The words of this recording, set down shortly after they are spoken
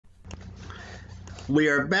We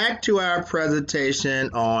are back to our presentation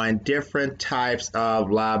on different types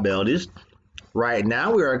of liabilities. Right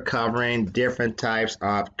now, we are covering different types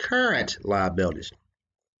of current liabilities.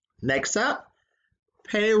 Next up,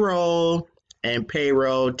 payroll and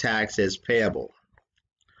payroll taxes payable.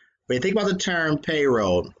 When you think about the term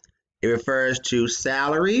payroll, it refers to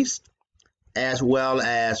salaries as well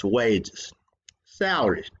as wages.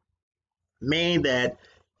 Salaries mean that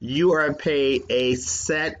you are paid a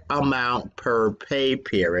set amount per pay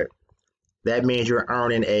period. That means you're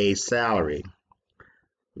earning a salary.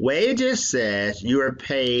 Wages says you are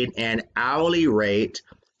paid an hourly rate.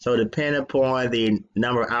 So depending upon the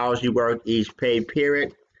number of hours you work each pay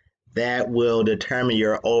period, that will determine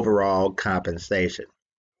your overall compensation.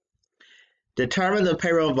 Determine the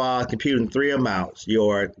payroll involves computing three amounts: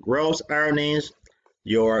 your gross earnings,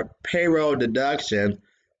 your payroll deduction,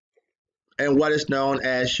 and what is known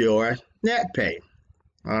as your net pay.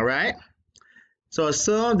 All right? So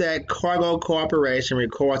assume that Cargo Corporation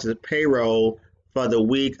records its payroll for the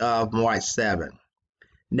week of March 7th.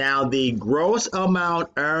 Now, the gross amount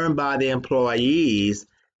earned by the employees,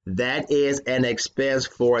 that is an expense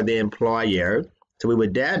for the employer. So we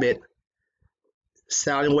would debit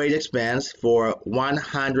salary and wage expense for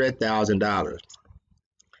 $100,000.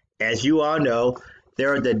 As you all know,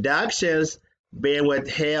 there are deductions being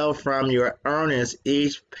withheld from your earnings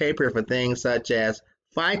each pay period for things such as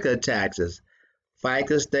FICA taxes.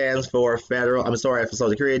 FICA stands for for Social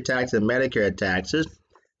Security tax and Medicare taxes.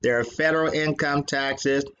 There are federal income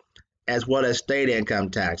taxes as well as state income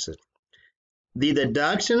taxes. The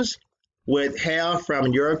deductions withheld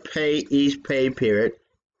from your pay each pay period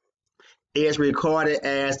is recorded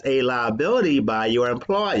as a liability by your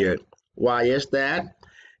employer. Why is that?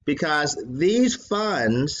 Because these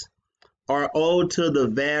funds are owed to the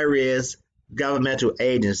various governmental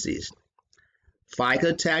agencies.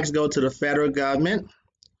 FICA tax go to the federal government,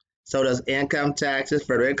 so does income taxes,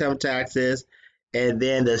 federal income taxes, and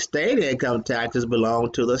then the state income taxes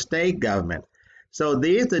belong to the state government. So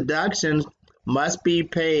these deductions must be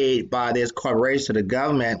paid by this corporation to the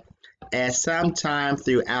government at some time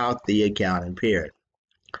throughout the accounting period.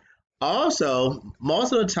 Also,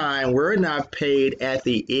 most of the time, we're not paid at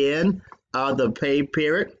the end of the pay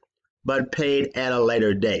period, but paid at a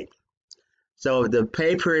later date. So if the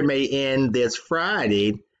pay period may end this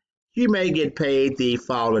Friday, you may get paid the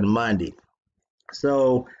following Monday.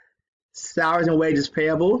 So salaries and wages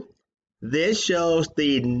payable, this shows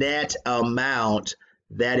the net amount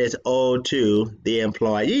that is owed to the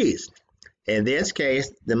employees. In this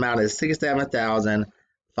case, the amount is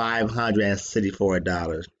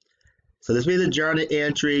 $67,564. So this will be the journal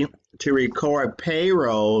entry to record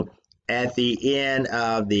payroll at the end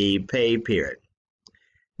of the pay period.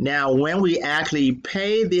 Now, when we actually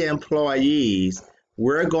pay the employees,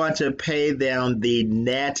 we're going to pay them the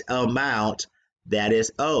net amount that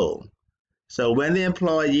is owed. So when the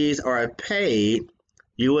employees are paid,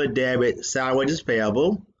 you would debit salary wages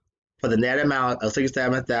payable for the net amount of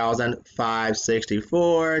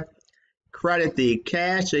 $67,564, credit the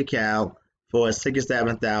cash account for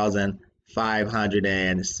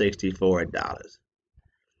 $67,564.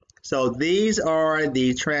 So these are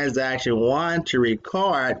the transaction one to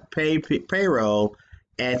record payroll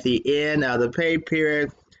at the end of the pay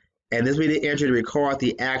period, and this will be the entry to record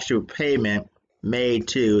the actual payment made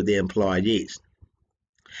to the employees.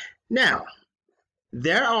 Now,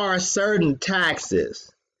 there are certain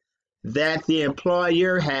taxes that the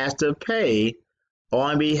employer has to pay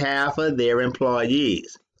on behalf of their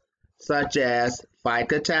employees, such as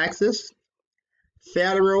FICA taxes,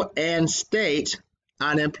 federal and state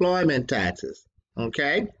unemployment taxes.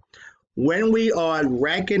 Okay? When we are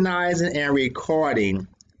recognizing and recording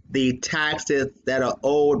the taxes that are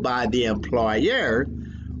owed by the employer,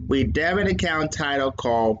 we debit an account title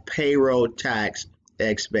called payroll tax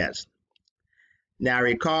expense. Now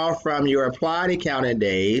recall from your applied accounting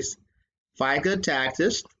days, FICA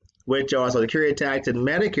taxes, which are Social Security tax and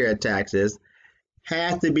Medicare taxes,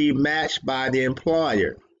 have to be matched by the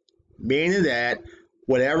employer, meaning that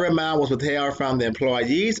whatever amount was withheld from the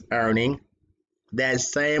employee's earning, that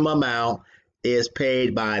same amount is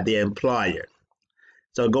paid by the employer.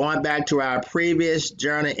 So going back to our previous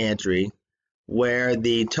journal entry, where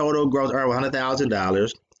the total gross earned was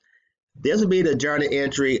 $100,000, this will be the journal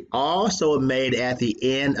entry also made at the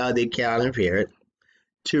end of the accounting period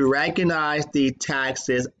to recognize the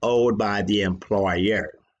taxes owed by the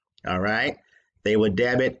employer. All right? They would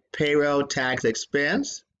debit payroll tax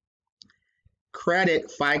expense,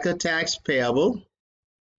 credit FICA tax payable.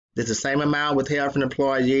 This is the same amount withheld from the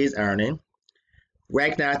employee's earning.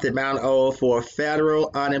 Recognize the amount owed for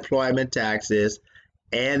federal unemployment taxes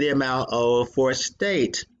and the amount owed for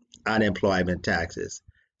state unemployment taxes.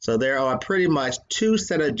 So there are pretty much two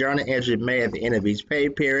sets of journal entries made at the end of each pay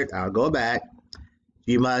period. I'll go back.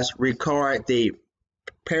 You must record the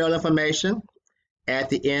payroll information at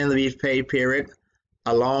the end of each pay period,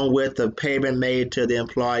 along with the payment made to the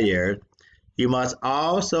employer. You must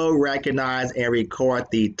also recognize and record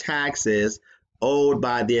the taxes owed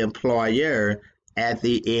by the employer at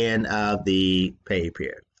the end of the pay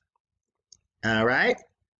period. All right.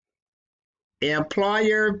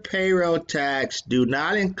 Employer payroll tax do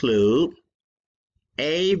not include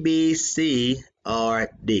A, B, C, or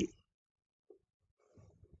D.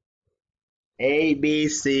 A, B,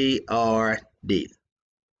 C, or D.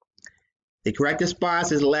 The correct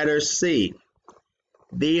response is letter C.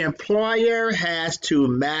 The employer has to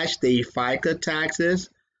match the FICA taxes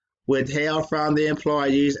withheld from the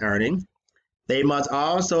employee's earnings. They must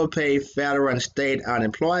also pay federal and state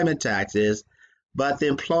unemployment taxes, but the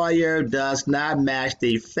employer does not match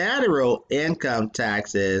the federal income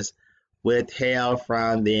taxes withheld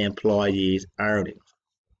from the employee's earnings.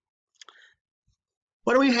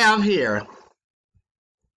 What do we have here?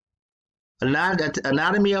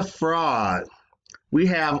 Anatomy of fraud. We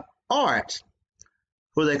have Art,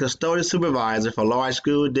 who is a custodial supervisor for a large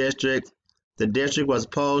school district. The district was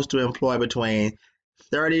supposed to employ between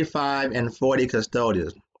 35 and 40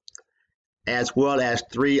 custodians, as well as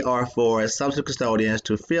 3 or 4 substitute custodians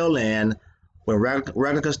to fill in when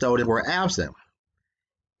regular custodians were absent.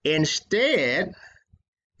 Instead,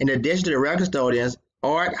 in addition to the regular custodians,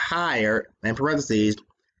 Art hired, in parentheses,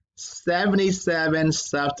 77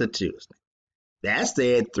 substitutes. That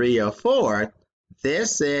said 3 or 4.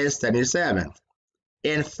 This says 77.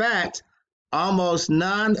 In fact, almost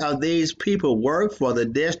none of these people work for the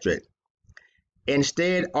district.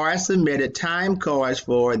 Instead, Art submitted time cards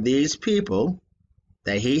for these people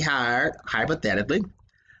that he hired, hypothetically,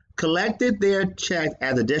 collected their checks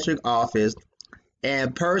at the district office,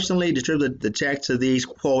 and personally distributed the checks to these,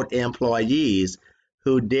 quote, employees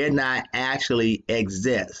who did not actually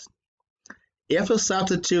exist. If a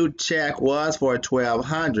substitute check was for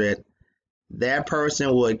 $1,200, that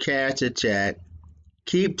person would cash the check,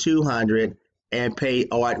 keep $200, and pay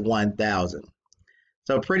Art $1,000.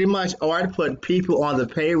 So pretty much Art put people on the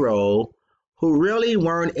payroll who really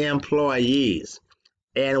weren't employees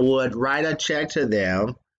and would write a check to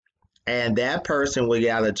them, and that person would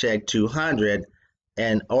get out a check $200,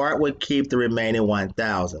 and Art would keep the remaining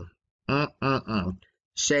 $1,000.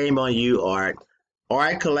 Shame on you, Art.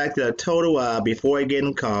 Art collected a total of, before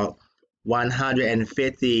getting caught,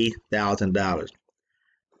 $150,000.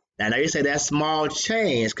 I know you say that's small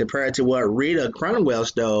change compared to what Rita Cronwell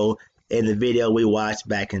stole in the video we watched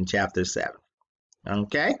back in chapter 7.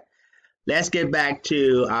 Okay, let's get back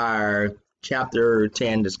to our chapter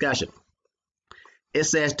 10 discussion. It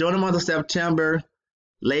says during the month of September,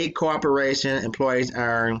 Lake Corporation employees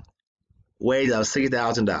earn wages of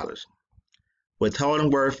 $60,000.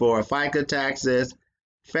 Withholding work for FICA taxes,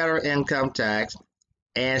 federal income tax,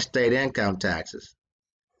 and state income taxes.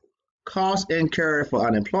 Costs incurred for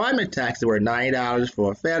unemployment taxes were $90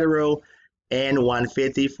 for federal and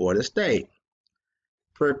 $150 for the state.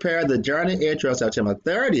 Prepare the journal entry on September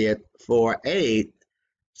 30th for A,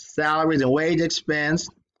 salaries and wage expense,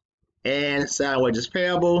 and salary wages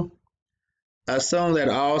payable. Assume that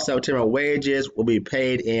all September wages will be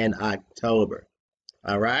paid in October.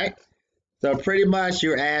 All right? So pretty much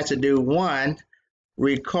you're asked to do 1,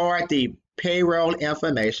 record the payroll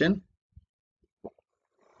information.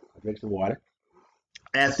 Drink some water.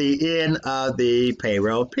 At the end of the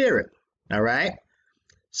payroll period. All right?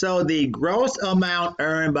 So the gross amount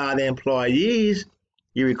earned by the employees,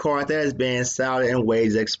 you record that as being salary and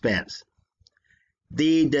wage expense.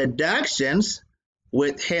 The deductions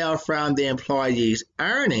withheld from the employee's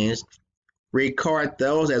earnings, record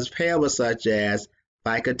those as payable, such as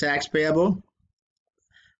FICA tax payable,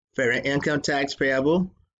 federal income tax payable,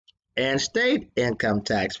 and state income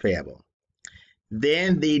tax payable.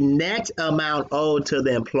 Then the net amount owed to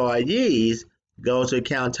the employees goes to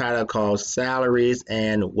account title called salaries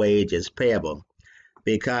and wages payable,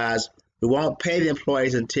 because we won't pay the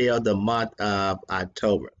employees until the month of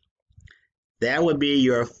October. That would be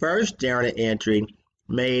your first journal entry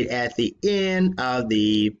made at the end of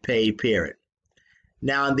the pay period.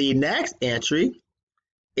 Now the next entry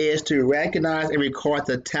is to recognize and record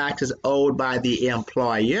the taxes owed by the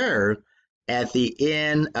employer at the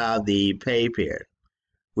end of the pay period.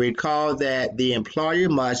 Recall that the employer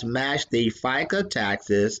must match the FICA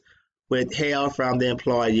taxes withheld from the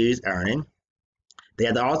employee's earning. They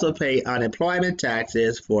have to also pay unemployment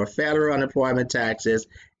taxes for federal unemployment taxes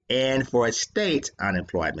and for state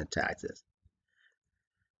unemployment taxes.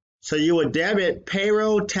 So you would debit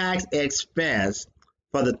payroll tax expense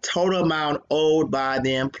for the total amount owed by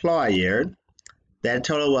the employer. That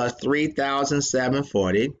total was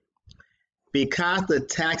 $3,740. Because the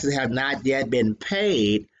taxes have not yet been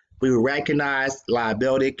paid, we recognize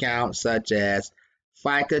liability accounts such as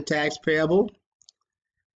FICA tax payable,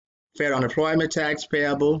 federal unemployment tax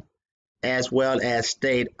payable, as well as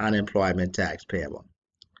state unemployment tax payable.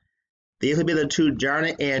 These will be the two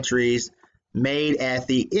journal entries made at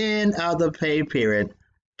the end of the pay period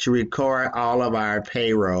to record all of our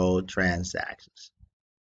payroll transactions.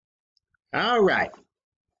 All right.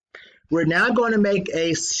 We're now going to make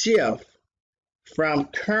a shift from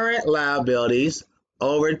current liabilities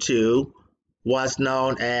over to what's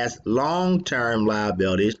known as long-term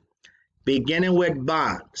liabilities, beginning with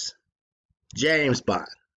bonds. James Bond.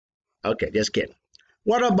 Okay, just kidding.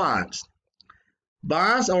 What are bonds?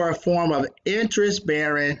 Bonds are a form of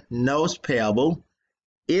interest-bearing notes payable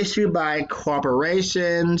issued by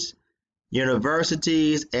corporations,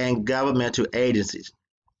 universities, and governmental agencies.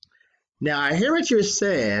 Now, I hear what you're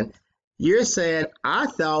saying. You're saying, I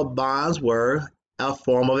thought bonds were a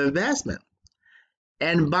form of investment.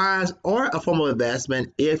 And bonds are a form of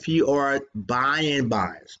investment if you are buying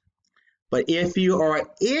bonds. But if you are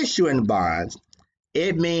issuing bonds,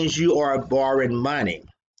 it means you are borrowing money.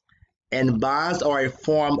 And bonds are a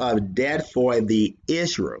form of debt for the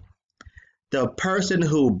issuer. The person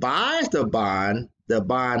who buys the bond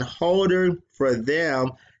holder, for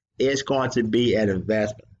them, is going to be an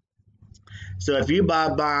investment. So if you buy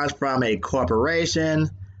bonds from a corporation,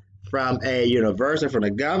 from a university, from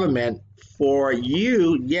the government, for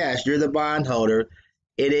you, yes, you're the bondholder.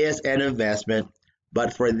 It is an investment.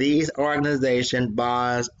 But for these organizations,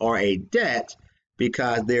 bonds are a debt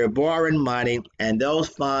because they're borrowing money, and those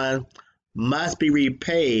funds must be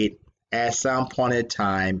repaid at some point in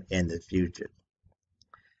time in the future.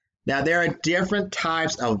 Now, there are different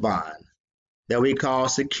types of bonds that we call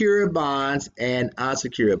secured bonds and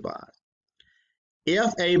unsecured bonds.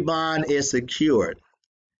 If a bond is secured,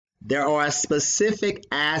 there are specific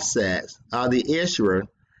assets of the issuer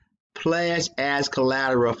pledged as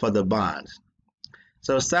collateral for the bonds.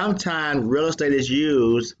 So sometimes real estate is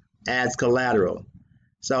used as collateral.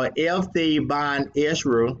 So if the bond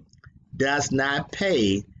issuer does not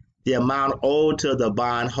pay the amount owed to the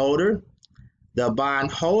bondholder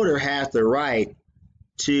has the right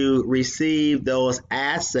to receive those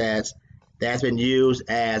assets that's been used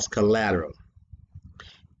as collateral.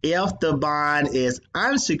 If the bond is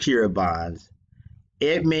unsecured bonds,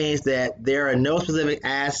 it means that there are no specific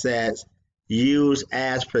assets used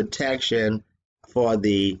as protection for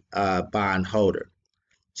the bondholder.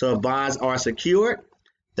 So if bonds are secured,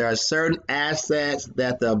 there are certain assets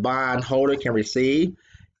that the bondholder can receive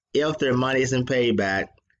if their money isn't paid back.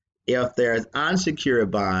 If there's unsecured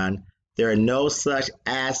bond, there are no such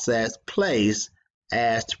assets placed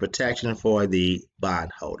as protection for the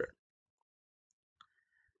bondholder.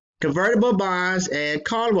 Convertible bonds and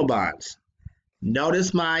callable bonds.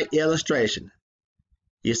 Notice my illustration.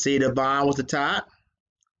 You see the bond was the top,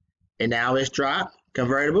 and now it's dropped.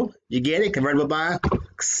 Convertible. You get it? Convertible bond.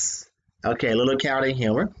 Okay, a little accounting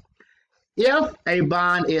humor. If a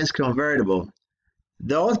bond is convertible,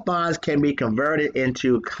 those bonds can be converted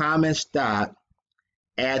into common stock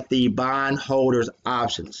at the bondholder's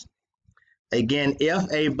options. Again,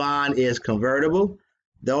 if a bond is convertible,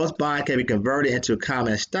 those bonds can be converted into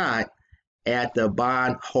common stock at the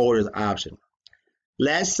bondholder's option.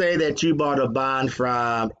 Let's say that you bought a bond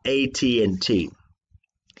from AT&T.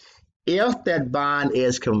 If that bond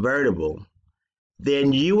is convertible,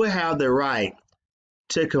 then you will have the right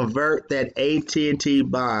to convert that AT&T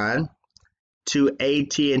bond to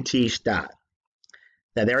AT&T stock.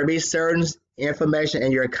 Now, there will be certain information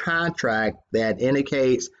in your contract that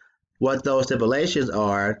indicates what those stipulations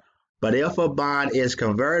are, but if a bond is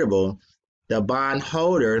convertible, the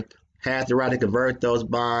bondholder has the right to convert those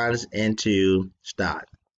bonds into stock.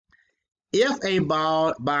 If a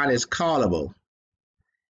bond is callable,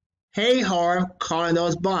 hey, Harv, calling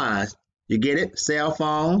those bonds. You get it? Cell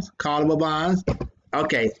phones, callable bonds.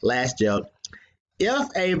 Okay, last joke. If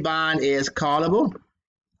a bond is callable,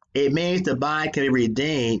 it means the bond can be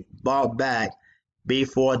redeemed, bought back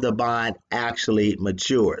before the bond actually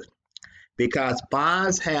matures. Because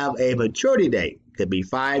bonds have a maturity date. Could be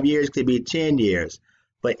 5 years, could be 10 years.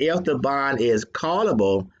 But if the bond is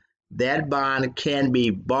callable, that bond can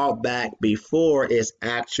be bought back before its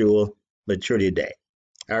actual maturity date.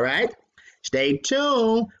 All right? Stay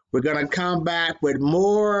tuned. We're going to come back with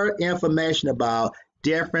more information about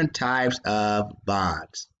different types of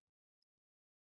bonds.